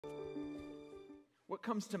What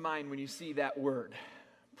comes to mind when you see that word?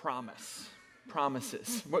 Promise.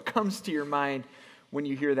 Promises. What comes to your mind when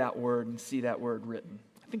you hear that word and see that word written?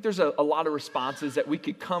 I think there's a lot of responses that we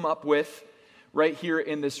could come up with right here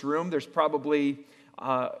in this room. There's probably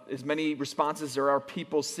as many responses as there are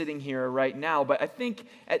people sitting here right now. But I think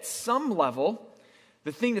at some level,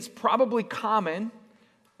 the thing that's probably common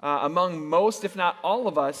among most, if not all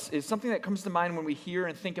of us, is something that comes to mind when we hear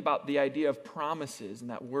and think about the idea of promises and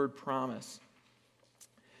that word promise.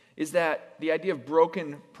 Is that the idea of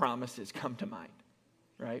broken promises come to mind,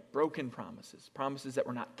 right? Broken promises, promises that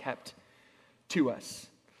were not kept to us.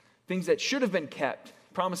 Things that should have been kept,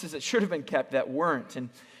 promises that should have been kept that weren't, and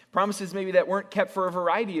promises maybe that weren't kept for a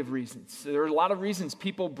variety of reasons. There are a lot of reasons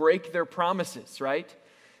people break their promises, right?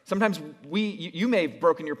 Sometimes you may have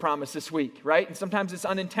broken your promise this week, right? And sometimes it's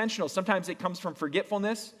unintentional. Sometimes it comes from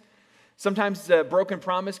forgetfulness. Sometimes the broken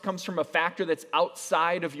promise comes from a factor that's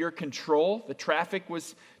outside of your control. The traffic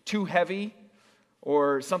was too heavy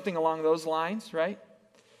or something along those lines, right?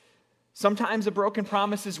 Sometimes a broken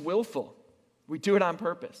promise is willful. We do it on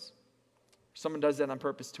purpose. Someone does that on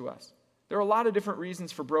purpose to us. There are a lot of different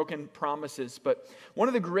reasons for broken promises, but one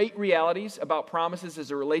of the great realities about promises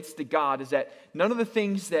as it relates to God is that none of the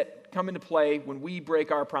things that come into play when we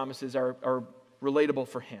break our promises are relatable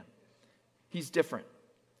for Him. He's different.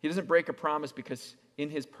 He doesn't break a promise because in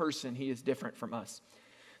His person He is different from us.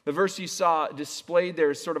 The verse you saw displayed there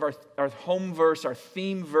is sort of our home verse, our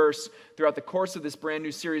theme verse throughout the course of this brand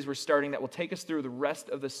new series we're starting that will take us through the rest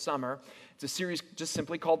of the summer. It's a series just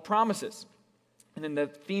simply called Promises. And then the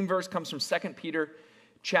theme verse comes from 2 Peter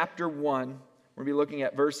chapter 1. We'll be looking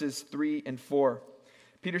at verses 3 and 4.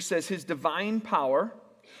 Peter says, His divine power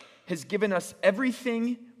has given us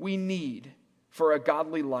everything we need for a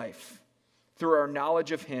godly life through our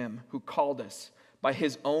knowledge of Him who called us by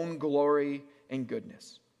His own glory and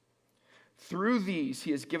goodness. Through these,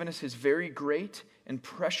 He has given us His very great and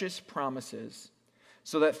precious promises,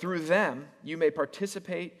 so that through them you may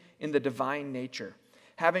participate in the divine nature,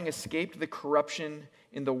 having escaped the corruption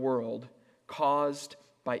in the world caused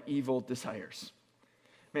by evil desires.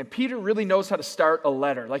 Man, Peter really knows how to start a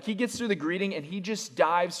letter. Like, he gets through the greeting and he just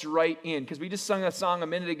dives right in, because we just sung a song a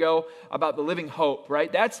minute ago about the living hope, right?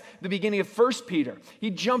 That's the beginning of 1 Peter. He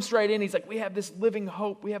jumps right in. He's like, we have this living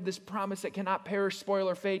hope. We have this promise that cannot perish, spoil,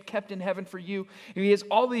 or fade, kept in heaven for you. And he has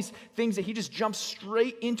all these things that he just jumps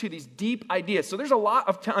straight into, these deep ideas. So there's a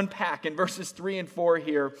lot to unpack in verses 3 and 4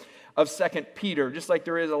 here of 2 Peter, just like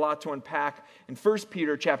there is a lot to unpack in 1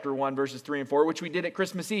 Peter chapter 1, verses 3 and 4, which we did at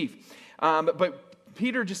Christmas Eve. But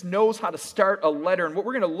Peter just knows how to start a letter. And what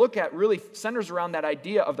we're going to look at really centers around that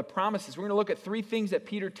idea of the promises. We're going to look at 3 things that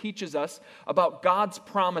Peter teaches us about God's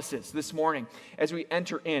promises this morning as we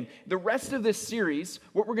enter in. The rest of this series,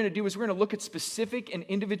 what we're going to do is we're going to look at specific and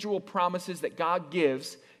individual promises that God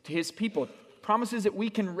gives to His people. Promises that we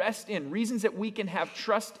can rest in, reasons that we can have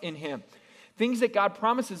trust in Him. Things that God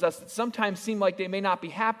promises us that sometimes seem like they may not be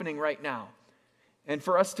happening right now. And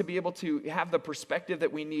for us to be able to have the perspective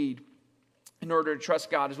that we need in order to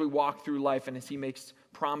trust God as we walk through life and as He makes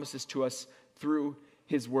promises to us through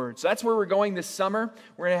His Word. So that's where we're going this summer.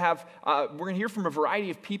 We're going to hear from a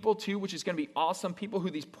variety of people too, which is going to be awesome. People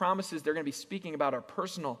who these promises they're going to be speaking about are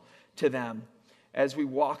personal to them as we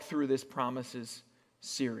walk through this promises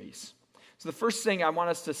series. So the first thing I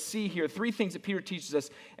want us to see here, 3 things that Peter teaches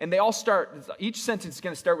us, and they all start, each sentence is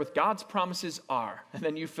going to start with God's promises are, and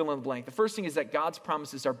then you fill in the blank. The first thing is that God's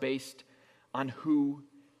promises are based on who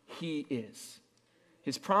He is.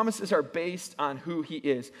 His promises are based on who He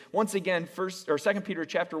is. Once again, 2 Peter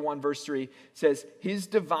chapter 1, verse 3 says, His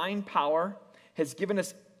divine power has given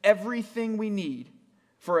us everything we need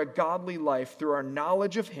for a godly life through our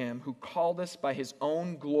knowledge of Him who called us by His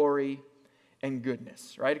own glory and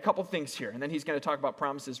goodness, right? A couple things here, and then he's going to talk about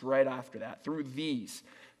promises right after that.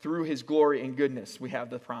 Through His glory and goodness, we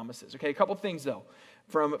have the promises. Okay, a couple things though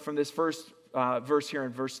from this first verse here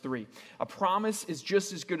in verse 3. A promise is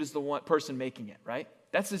just as good as the one person making it, right?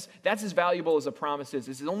 That's as valuable as a promise is.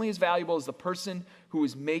 It's only as valuable as the person who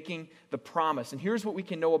is making the promise. And here's what we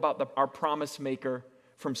can know about our promise maker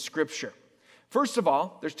from Scripture. First of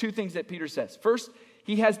all, there's 2 things that Peter says. First,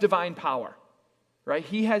 he has divine power. Right?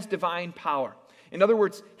 He has divine power. In other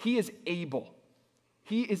words, He is able.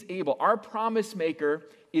 He is able. Our promise maker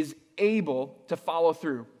is able to follow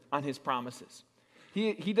through on His promises.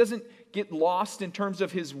 He doesn't get lost in terms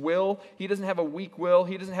of His will. He doesn't have a weak will.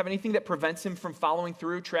 He doesn't have anything that prevents Him from following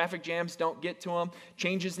through. Traffic jams don't get to Him.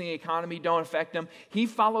 Changes in the economy don't affect Him. He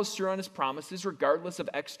follows through on His promises regardless of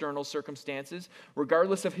external circumstances,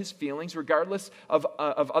 regardless of His feelings, regardless of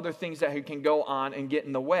other things that can go on and get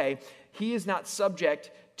in the way. He is not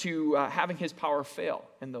subject to having his power fail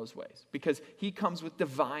in those ways, because he comes with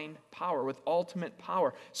divine power, with ultimate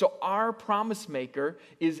power. So our promise maker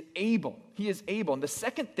is able. He is able. And the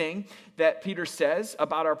second thing that Peter says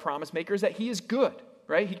about our promise maker is that he is good,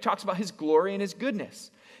 right? He talks about his glory and his goodness.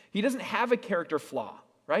 He doesn't have a character flaw,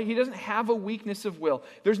 right? He doesn't have a weakness of will.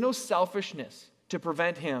 There's no selfishness to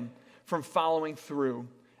prevent him from following through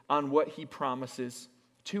on what he promises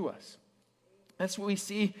to us. That's what we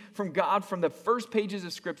see from God from the first pages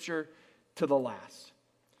of Scripture to the last.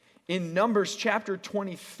 In Numbers chapter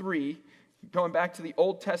 23, going back to the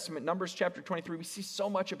Old Testament, Numbers chapter 23, we see so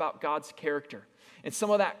much about God's character. And some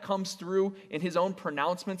of that comes through in his own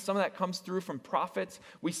pronouncements. Some of that comes through from prophets.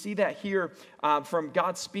 We see that here from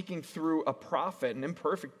God speaking through a prophet,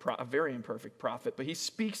 a very imperfect prophet. But he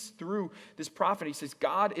speaks through this prophet. He says,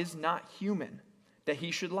 God is not human that he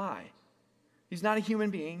should lie. He's not a human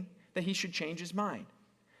being that he should change his mind.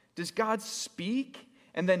 Does God speak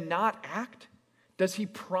and then not act? Does he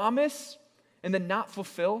promise and then not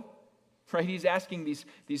fulfill? Right? He's asking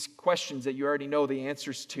these questions that you already know the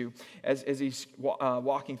answers to as he's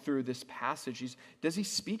walking through this passage. Does he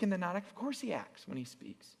speak and then not act? Of course he acts when he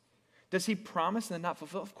speaks. Does he promise and then not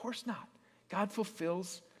fulfill? Of course not. God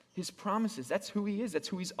fulfills his promises. That's who he is. That's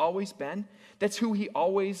who he's always been. That's who he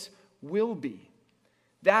always will be.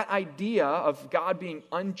 That idea of God being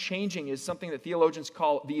unchanging is something that theologians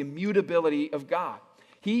call the immutability of God.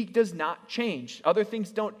 He does not change. Other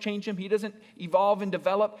things don't change him. He doesn't evolve and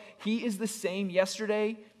develop. He is the same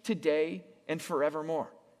yesterday, today, and forevermore.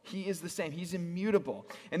 He is the same. He's immutable.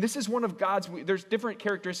 And this is one of there's different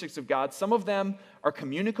characteristics of God. Some of them are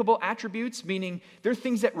communicable attributes, meaning they're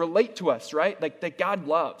things that relate to us, right? Like that God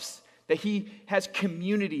loves, that he has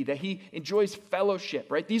community, that he enjoys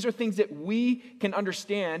fellowship, right? These are things that we can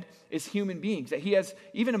understand as human beings, that he has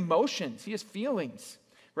even emotions, he has feelings,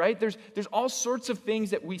 right? There's all sorts of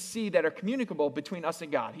things that we see that are communicable between us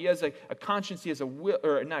and God. He has a conscience, he has a will,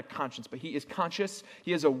 or not a conscience, but he is conscious,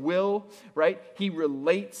 he has a will, right? He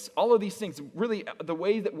relates, all of these things. Really, the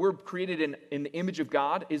way that we're created in the image of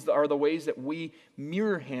God are the ways that we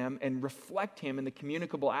mirror him and reflect him in the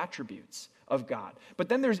communicable attributes of God. But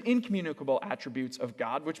then there's incommunicable attributes of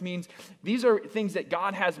God, which means these are things that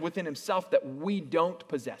God has within himself that we don't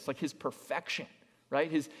possess, like his perfection, right?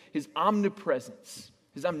 His omnipresence,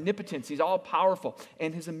 his omnipotence, he's all powerful,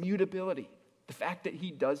 and his immutability, the fact that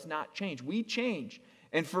he does not change. We change,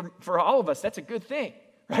 and for all of us, that's a good thing,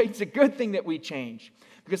 right? It's a good thing that we change,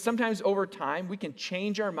 because sometimes over time, we can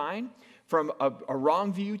change our mind from a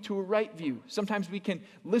wrong view to a right view. Sometimes we can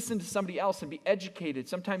listen to somebody else and be educated.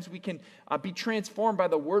 Sometimes we can be transformed by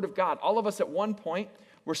the Word of God. All of us at one point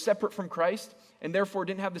were separate from Christ and therefore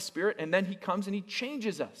didn't have the Spirit, and then he comes and he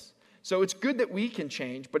changes us. So it's good that we can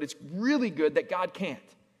change, but it's really good that God can't,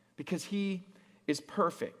 because he is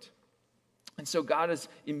perfect. And so God is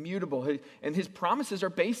immutable, and his promises are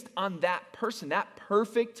based on that person, that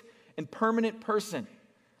perfect and permanent person.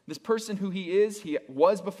 This person who he is, he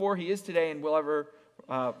was before, he is today, and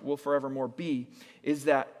will forevermore be,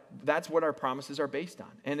 that's what our promises are based on.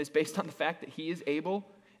 And it's based on the fact that he is able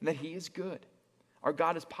and that he is good. Our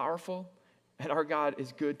God is powerful, and our God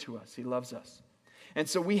is good to us. He loves us. And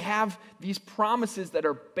so we have these promises that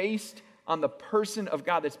are based on the person of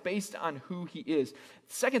God, that's based on who he is. The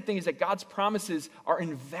second thing is that God's promises are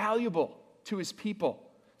invaluable to his people.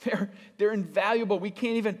 They're invaluable. We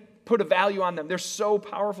can't even put a value on them. They're so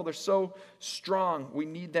powerful. They're so strong. We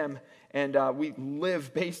need them, and we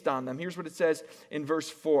live based on them. Here's what it says in verse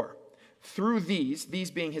 4. Through these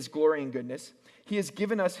being his glory and goodness, he has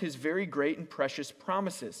given us his very great and precious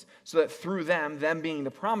promises, so that through them being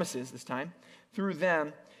the promises this time, through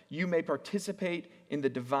them you may participate in the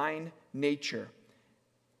divine nature,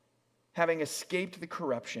 having escaped the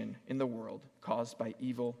corruption in the world caused by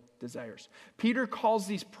evil desires. Peter calls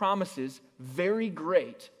these promises very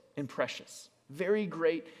great and precious. Very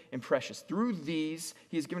great and precious. Through these,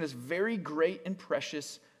 he has given us very great and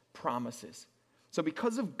precious promises. So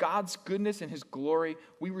because of God's goodness and his glory,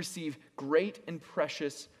 we receive great and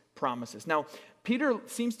precious promises. Now, Peter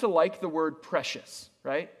seems to like the word precious,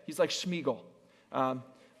 right? He's like Schmiegel.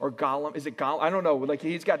 Or Gollum. Is it Gollum? I don't know. Like,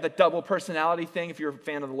 he's got the double personality thing. If you're a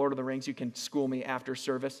fan of the Lord of the Rings, you can school me after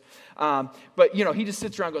service. But, he just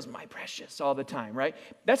sits around and goes, my precious, all the time, right?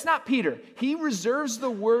 That's not Peter. He reserves the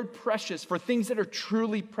word precious for things that are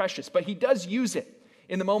truly precious, but he does use it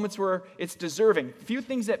in the moments where it's deserving. A few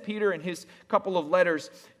things that Peter in his couple of letters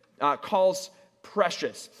calls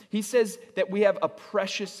precious. He says that we have a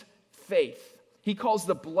precious faith. He calls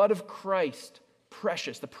the blood of Christ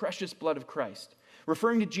precious, the precious blood of Christ.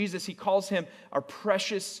 Referring to Jesus, he calls him our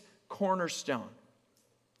precious cornerstone.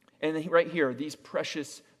 And right here, these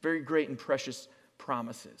precious very great and precious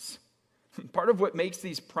promises. Part of what makes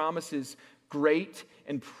these promises great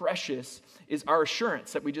and precious is our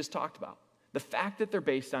assurance that we just talked about. The fact that they're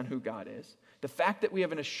based on who God is. The fact that we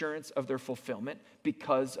have an assurance of their fulfillment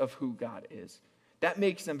because of who God is. That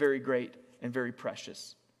makes them very great and very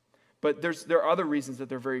precious. But there are other reasons that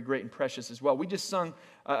they're very great and precious as well. We just sung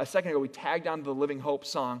a second ago, we tagged onto the Living Hope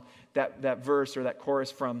song that verse or that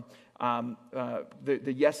chorus from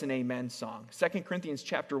the Yes and Amen song. 2 Corinthians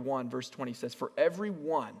chapter 1, verse 20 says, "For every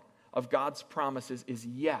one of God's promises is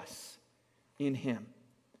yes in him.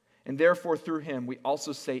 And therefore through him we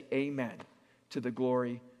also say amen to the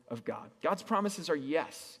glory of God." God's promises are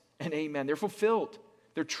yes and amen. They're fulfilled.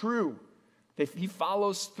 They're true. He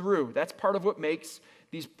follows through. That's part of what makes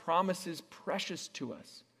these promises precious to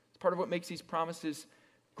us. It's part of what makes these promises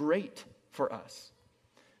great for us.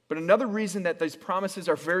 But another reason that these promises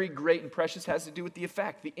are very great and precious has to do with the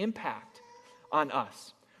effect, the impact on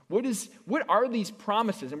us. What are these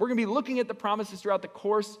promises? And we're going to be looking at the promises throughout the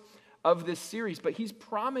course of this series, but he's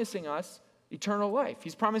promising us eternal life.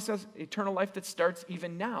 He's promising us eternal life that starts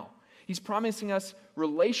even now. He's promising us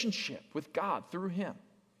relationship with God through him.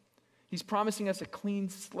 He's promising us a clean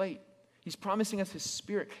slate. He's promising us his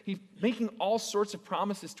Spirit. He's making all sorts of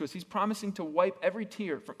promises to us. He's promising to wipe every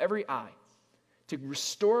tear from every eye, to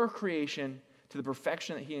restore creation to the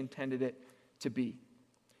perfection that he intended it to be.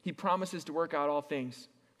 He promises to work out all things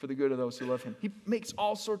for the good of those who love him. He makes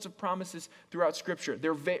all sorts of promises throughout Scripture.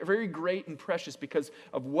 They're very great and precious because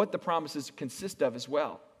of what the promises consist of as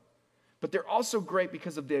well. But they're also great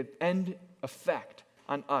because of the end effect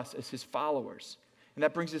on us as his followers. And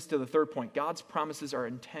that brings us to the third point. God's promises are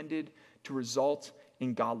intended to result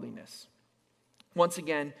in godliness. Once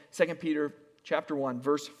again, 2 Peter chapter 1,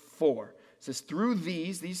 verse 4 says, "Through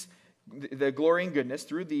these, the glory and goodness,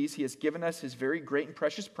 through these he has given us his very great and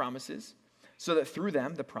precious promises, so that through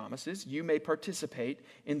them, the promises, you may participate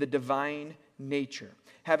in the divine nature,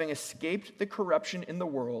 having escaped the corruption in the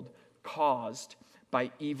world caused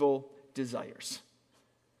by evil desires."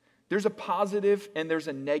 There's a positive and there's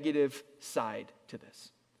a negative side to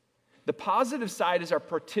this. The positive side is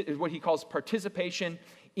what he calls participation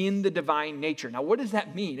in the divine nature. Now, what does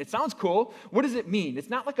that mean? It sounds cool. What does it mean? It's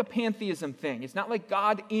not like a pantheism thing. It's not like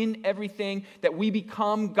God in everything, that we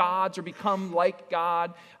become gods or become like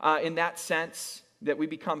God in that sense, that we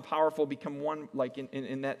become powerful, become one, like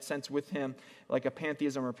in that sense with him, like a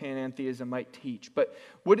pantheism or panentheism might teach. But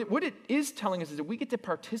what it is telling us is that we get to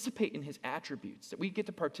participate in his attributes, that we get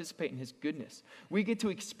to participate in his goodness. We get to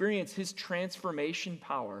experience his transformation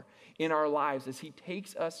power in our lives as he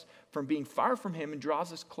takes us from being far from him and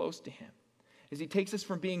draws us close to him. As he takes us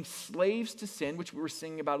from being slaves to sin, which we were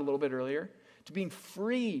singing about a little bit earlier, to being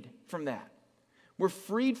freed from that. We're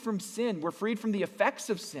freed from sin. We're freed from the effects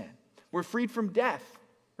of sin. We're freed from death,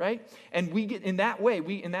 right? And we get, in that way,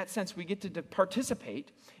 in that sense, we get to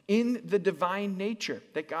participate in the divine nature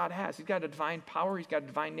that God has. He's got a divine power. He's got a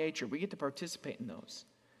divine nature. We get to participate in those.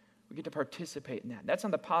 We get to participate in that. That's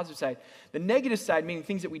on the positive side. The negative side, meaning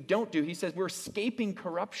things that we don't do, he says we're escaping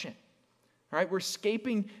corruption, all right? We're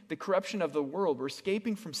escaping the corruption of the world. We're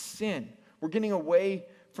escaping from sin. We're getting away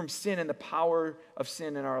from sin and the power of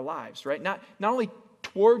sin in our lives, right? Not only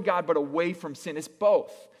toward God, but away from sin. It's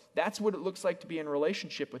both. That's what it looks like to be in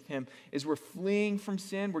relationship with him, is we're fleeing from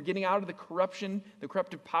sin. We're getting out of the corruption, the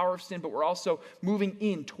corruptive power of sin, but we're also moving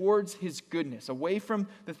in towards his goodness, away from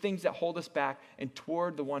the things that hold us back and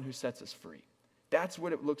toward the one who sets us free. That's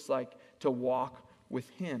what it looks like to walk with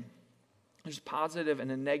him. There's a positive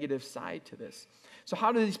and a negative side to this. So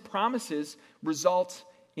how do these promises result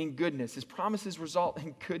in goodness? His promises result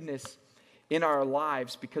in goodness in our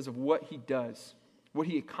lives because of what he does, what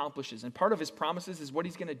he accomplishes. And part of his promises is what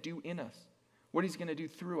he's going to do in us, what he's going to do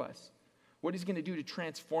through us, what he's going to do to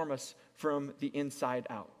transform us from the inside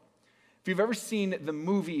out. If you've ever seen the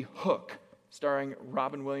movie Hook, starring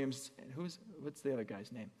Robin Williams, and what's the other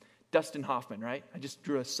guy's name? Dustin Hoffman, right? I just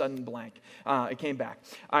drew a sudden blank. It came back.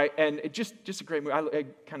 And it just a great movie. I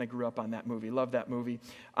kind of grew up on that movie, love that movie.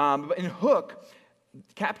 But in Hook,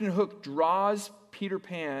 Captain Hook draws Peter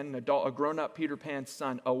Pan, a grown-up Peter Pan's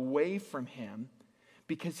son, away from him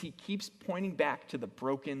because he keeps pointing back to the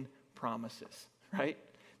broken promises, right?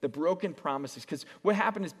 The broken promises. Because what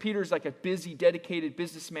happened is Peter's like a busy, dedicated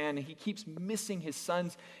businessman, and he keeps missing his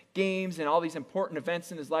son's games and all these important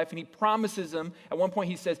events in his life. And he promises him, at one point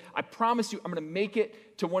he says, "I promise you I'm going to make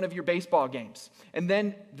it to one of your baseball games." And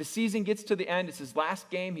then the season gets to the end. It's his last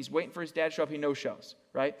game. He's waiting for his dad to show up. He no-shows,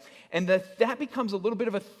 right? And that becomes a little bit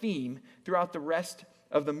of a theme throughout the rest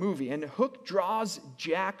of the movie. And Hook draws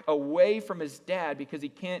Jack away from his dad because he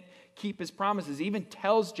can't keep his promises. He even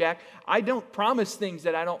tells Jack, I don't promise things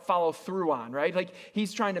that I don't follow through on, right? Like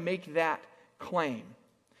he's trying to make that claim.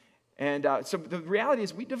 And so the reality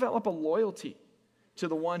is we develop a loyalty to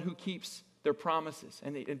the one who keeps their promises.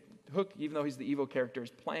 And Hook, even though he's the evil character, is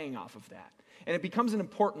playing off of that. And it becomes an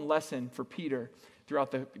important lesson for Peter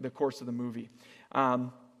throughout the course of the movie.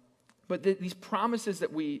 But these promises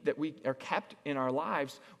that we are kept in our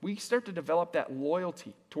lives, we start to develop that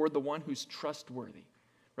loyalty toward the one who's trustworthy,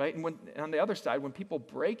 right? And on the other side, when people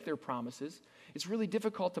break their promises, it's really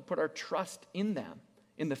difficult to put our trust in them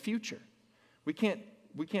in the future. We can't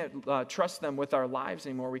trust them with our lives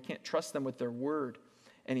anymore. We can't trust them with their word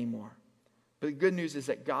anymore. But the good news is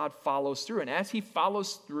that God follows through. And as he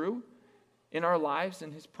follows through in our lives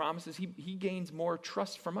and his promises, he gains more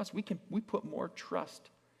trust from us. We put more trust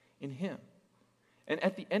in him. And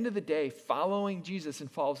at the end of the day, following Jesus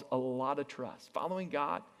involves a lot of trust. Following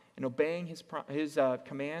God and obeying his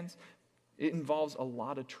commands, it involves a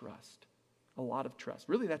lot of trust. A lot of trust.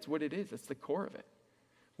 Really, that's what it is. That's the core of it.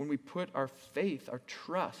 When we put our faith, our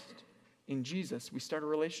trust in Jesus, we start a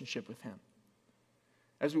relationship with him.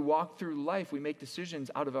 As we walk through life, we make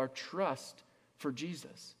decisions out of our trust for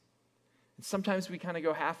Jesus. And sometimes we kind of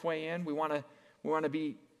go halfway in. We want to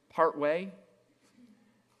be part way.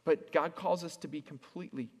 But God calls us to be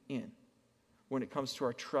completely in when it comes to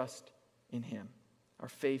our trust in him, our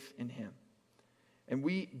faith in him. And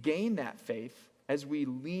we gain that faith as we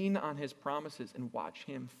lean on his promises and watch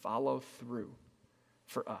him follow through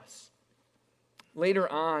for us.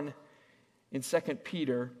 Later on in 2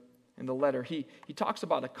 Peter, in the letter, he talks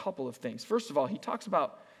about a couple of things. First of all, he talks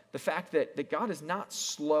about the fact that God is not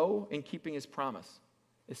slow in keeping his promise,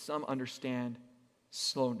 as some understand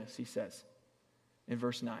slowness, he says in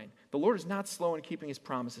verse 9. The Lord is not slow in keeping his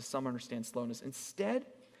promise, as some understand slowness. Instead,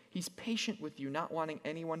 he's patient with you, not wanting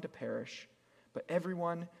anyone to perish, but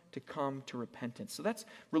everyone to come to repentance. So that's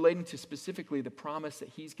relating to specifically the promise that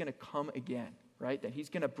he's going to come again, right? That he's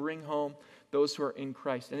going to bring home those who are in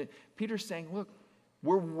Christ. And Peter's saying, look,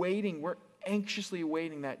 we're anxiously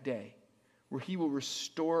awaiting that day where he will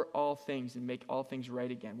restore all things and make all things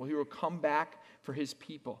right again. Well, he will come back for his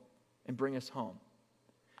people and bring us home.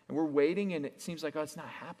 And we're waiting, and it seems like, it's not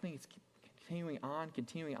happening. It's continuing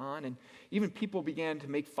on. And even people began to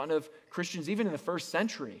make fun of Christians, even in the first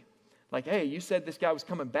century. Like, hey, you said this guy was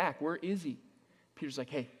coming back. Where is he? Peter's like,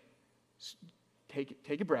 hey,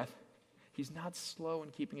 take a breath. He's not slow in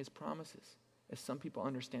keeping his promises, as some people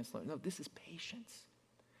understand slow. No, this is patience.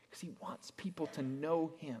 Because he wants people to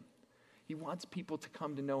know him. He wants people to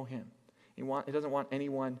come to know him. He doesn't want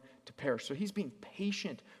anyone to perish. So he's being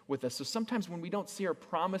patient with us. So sometimes when we don't see our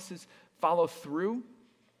promises follow through,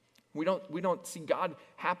 we don't see God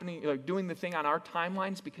doing the thing on our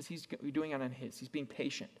timelines because he's doing it on his. He's being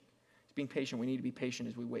patient. He's being patient. We need to be patient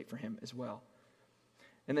as we wait for him as well.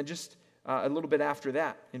 And then just a little bit after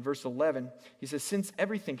that, in verse 11, he says,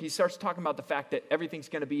 he starts talking about the fact that everything's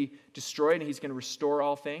going to be destroyed and he's going to restore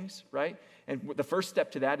all things, right? And the first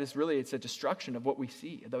step to that is really it's a destruction of what we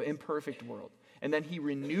see, the imperfect world. And then he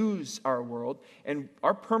renews our world, and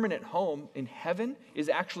our permanent home in heaven is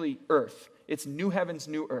actually earth. It's new heavens,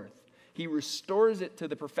 new earth. He restores it to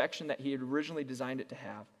the perfection that he had originally designed it to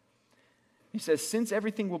have. He says, since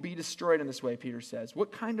everything will be destroyed in this way, Peter says,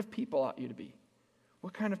 what kind of people ought you to be?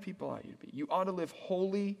 What kind of people ought you to be? You ought to live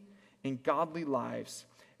holy and godly lives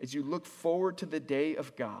as you look forward to the day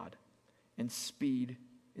of God and speed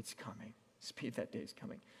its coming. Speed that day is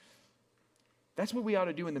coming. That's what we ought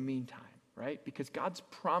to do in the meantime, right? Because God's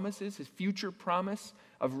promises, his future promise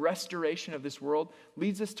of restoration of this world,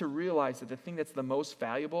 leads us to realize that the thing that's the most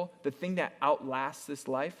valuable, the thing that outlasts this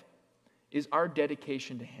life, is our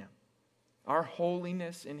dedication to him. Our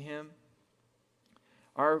holiness in him,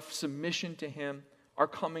 our submission to him, our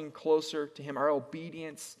coming closer to him, our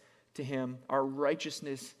obedience to him, our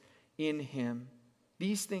righteousness in him.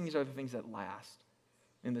 These things are the things that last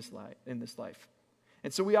in this life.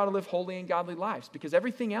 And so we ought to live holy and godly lives because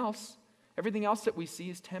everything else that we see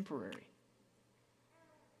is temporary.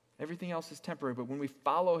 Everything else is temporary, but when we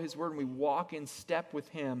follow his word and we walk in step with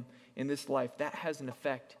him in this life, that has an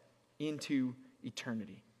effect into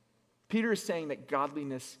eternity. Peter is saying that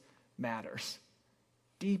godliness matters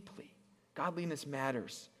deeply. Godliness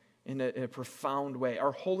matters in a profound way.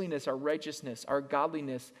 Our holiness, our righteousness, our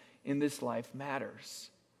godliness in this life matters.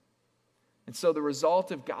 And so the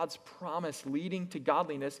result of God's promise leading to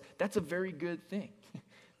godliness, that's a very good thing.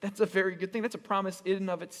 That's a very good thing. That's a promise in and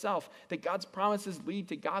of itself, that God's promises lead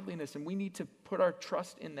to godliness, and we need to put our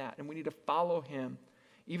trust in that, and we need to follow him,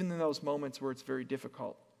 even in those moments where it's very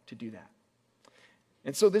difficult to do that.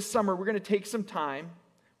 And so this summer, we're going to take some time.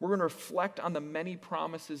 We're going to reflect on the many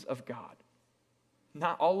promises of God.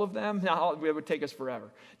 Not all of them. It would take us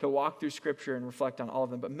forever to walk through Scripture and reflect on all of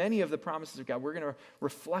them. But many of the promises of God, we're going to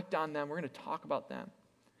reflect on them. We're going to talk about them.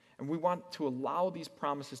 And we want to allow these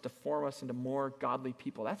promises to form us into more godly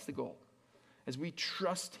people. That's the goal, as we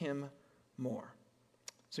trust him more.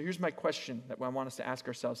 So here's my question that I want us to ask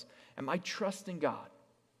ourselves. Am I trusting God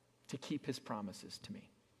to keep his promises to me?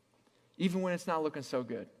 Even when it's not looking so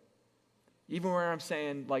good. Even where I'm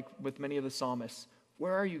saying, like with many of the psalmists,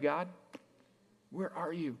 where are you, God? Where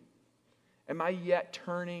are you? Am I yet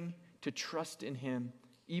turning to trust in him,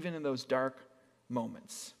 even in those dark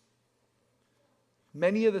moments?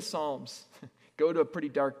 Many of the Psalms go to a pretty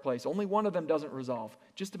dark place. Only one of them doesn't resolve.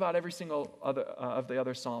 Just about every single other of the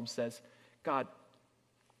other Psalms says, God,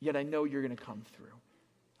 yet I know you're going to come through.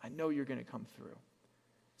 I know you're going to come through.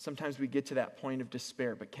 Sometimes we get to that point of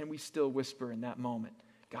despair, but can we still whisper in that moment,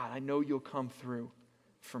 God, I know you'll come through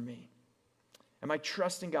for me? Am I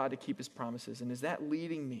trusting God to keep his promises? And is that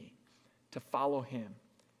leading me to follow him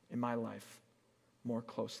in my life more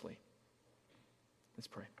closely? Let's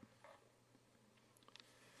pray.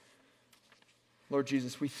 Lord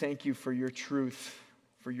Jesus, we thank you for your truth,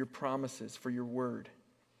 for your promises, for your word.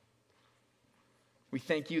 We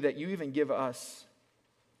thank you that you even give us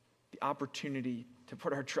the opportunity to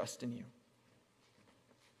put our trust in you.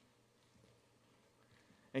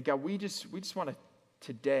 And God, we just want to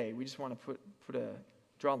today, we just want to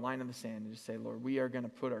draw a line in the sand and just say, Lord, we are going to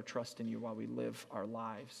put our trust in you while we live our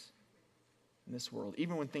lives in this world,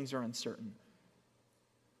 even when things are uncertain,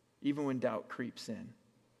 even when doubt creeps in,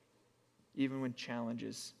 even when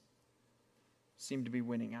challenges seem to be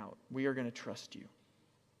winning out. We are going to trust you.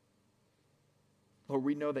 Lord,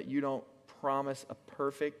 we know that you don't promise a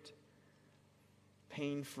perfect,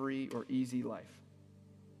 pain-free, or easy life,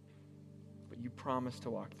 but you promise to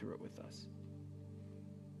walk through it with us.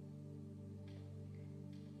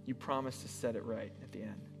 You promise to set it right at the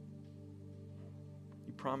end.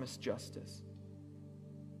 You promise justice.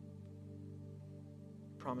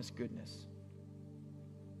 You promise goodness.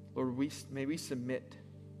 Lord, may we submit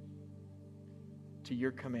to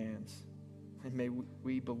your commands, and may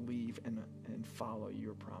we believe and follow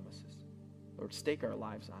your promises. Lord, stake our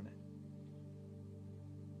lives on it,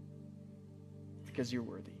 because you're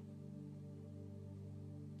worthy.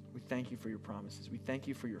 We thank you for your promises. We thank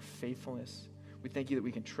you for your faithfulness. We thank you that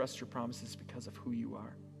we can trust your promises because of who you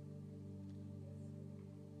are.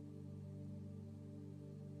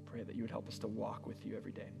 Pray that you would help us to walk with you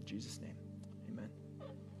every day. In Jesus' name, amen.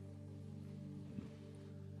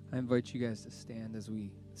 I invite you guys to stand as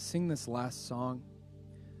we sing this last song.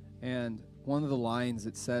 And one of the lines,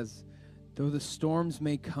 it says, though the storms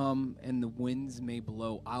may come and the winds may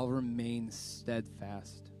blow, I'll remain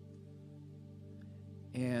steadfast.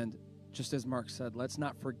 And just as Mark said, let's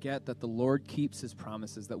not forget that the Lord keeps his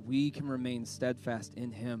promises, that we can remain steadfast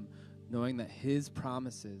in him, knowing that his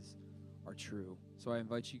promises are true. So I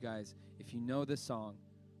invite you guys, if you know this song,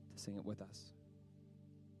 to sing it with us.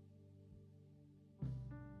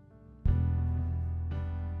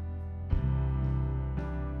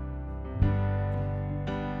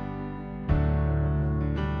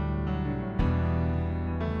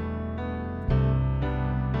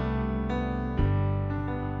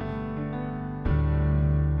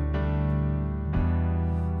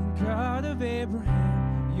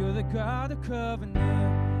 Abraham, you're the God of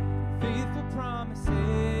covenant, faithful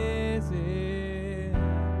promises, and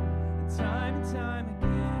time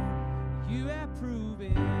again, you have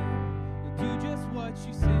proven you'll do just what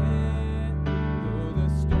you said. Though the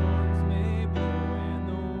storms may blow and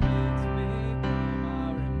the winds may come,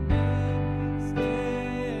 I'll remain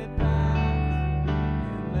steadfast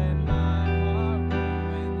and let my heart run.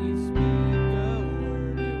 When you speak a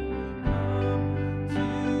word, it will come to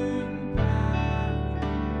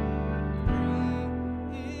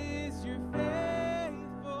faithfulness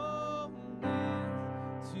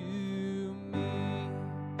to me.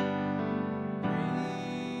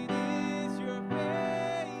 Great is your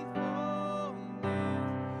faithfulness.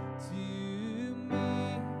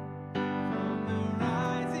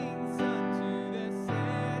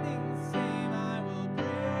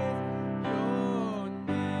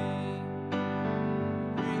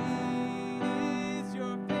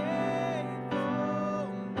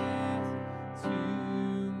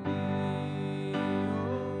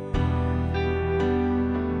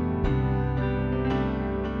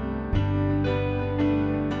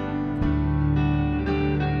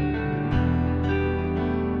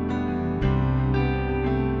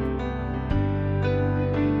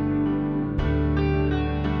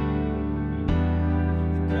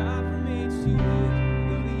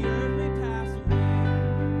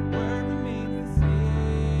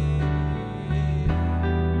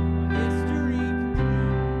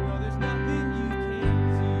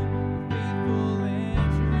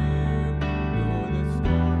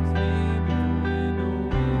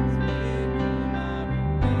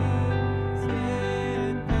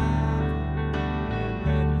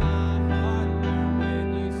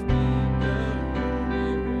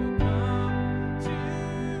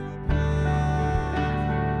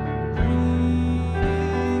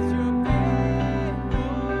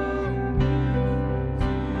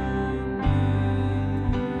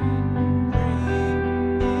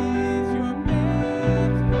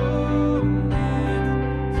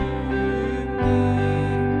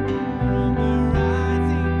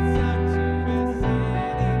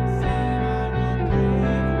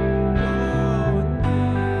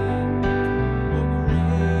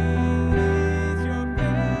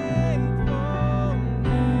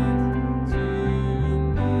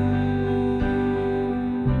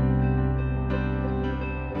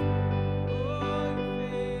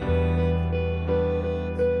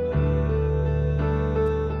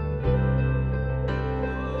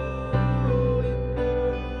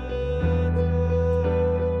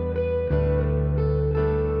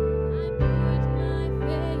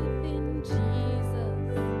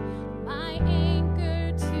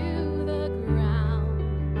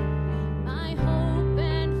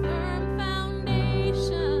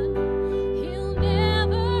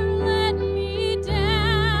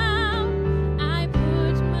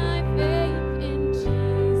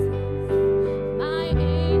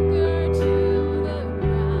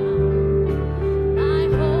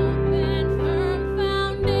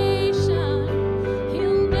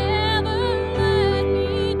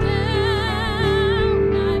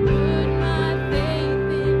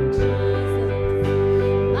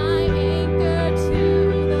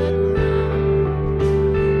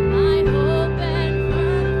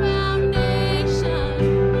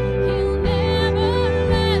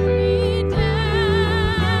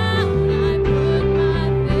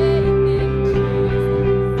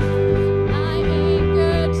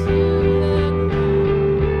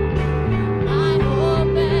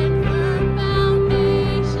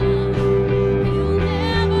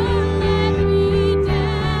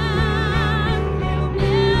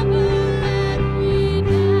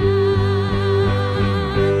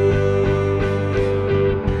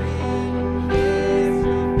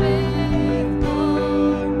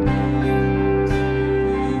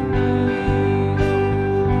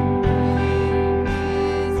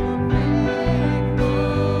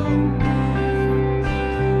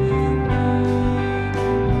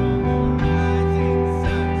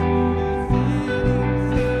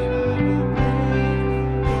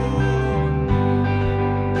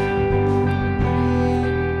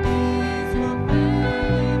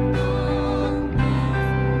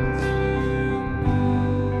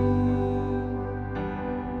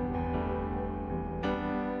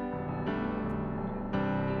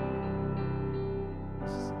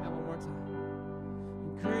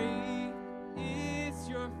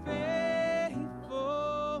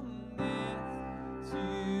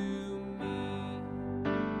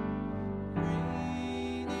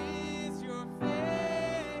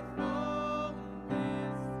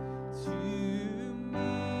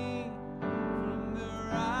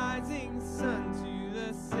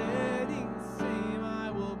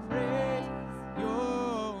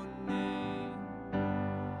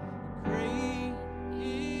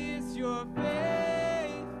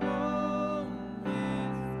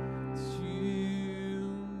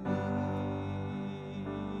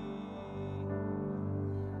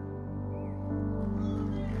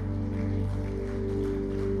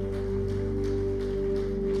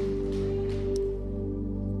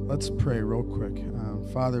 Let's pray real quick.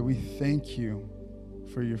 Father, we thank you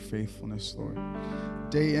for your faithfulness, Lord.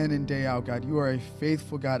 Day in and day out, God, you are a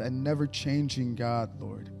faithful God, a never-changing God,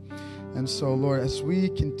 Lord. And so, Lord, as we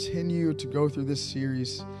continue to go through this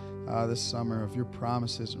series this summer of your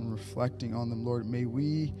promises and reflecting on them, Lord, may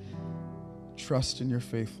we trust in your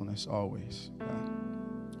faithfulness always, God.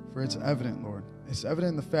 For it's evident, Lord. It's evident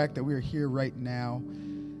in the fact that we are here right now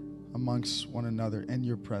amongst one another in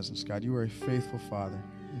your presence, God. You are a faithful Father.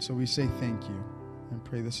 And so we say thank you and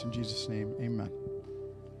pray this in Jesus' name. Amen.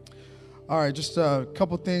 All right, just a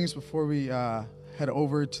couple things before we head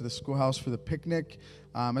over to the schoolhouse for the picnic.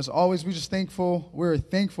 As always, we're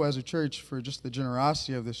thankful as a church for just the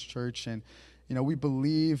generosity of this church. And, you know, we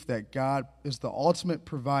believe that God is the ultimate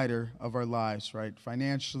provider of our lives, right?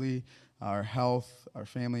 Financially, our health, our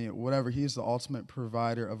family, whatever. He is the ultimate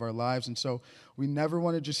provider of our lives. And so we never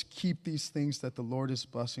want to just keep these things that the Lord is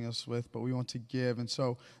blessing us with, but we want to give. And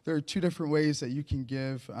so there are two different ways that you can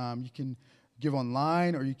give. You can give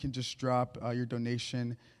online, or you can just drop your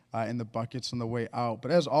donation in the buckets on the way out.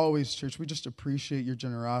 But as always, church, we just appreciate your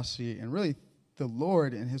generosity and really the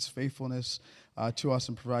Lord and his faithfulness to us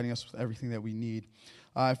and providing us with everything that we need.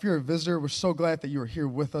 If you're a visitor, we're so glad that you are here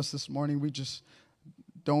with us this morning. We just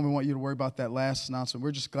don't even want you to worry about that last announcement.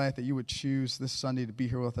 We're just glad that you would choose this Sunday to be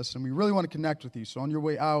here with us, and we really want to connect with you. So on your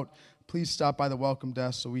way out, please stop by the welcome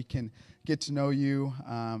desk so we can get to know you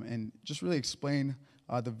and just really explain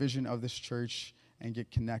the vision of this church and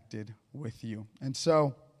get connected with you. And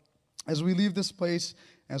so as we leave this place,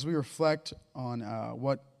 as we reflect on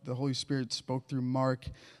what the Holy Spirit spoke through Mark,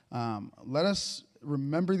 let us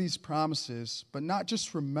remember these promises, but not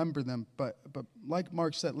just remember them, but like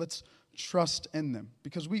Mark said, let's trust in them,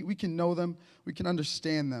 because we can know them, we can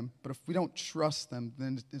understand them, but if we don't trust them,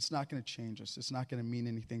 then it's not going to change us. It's not going to mean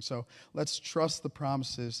anything. So let's trust the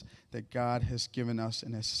promises that God has given us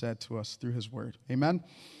and has said to us through his word. Amen?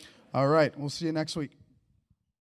 All right, we'll see you next week.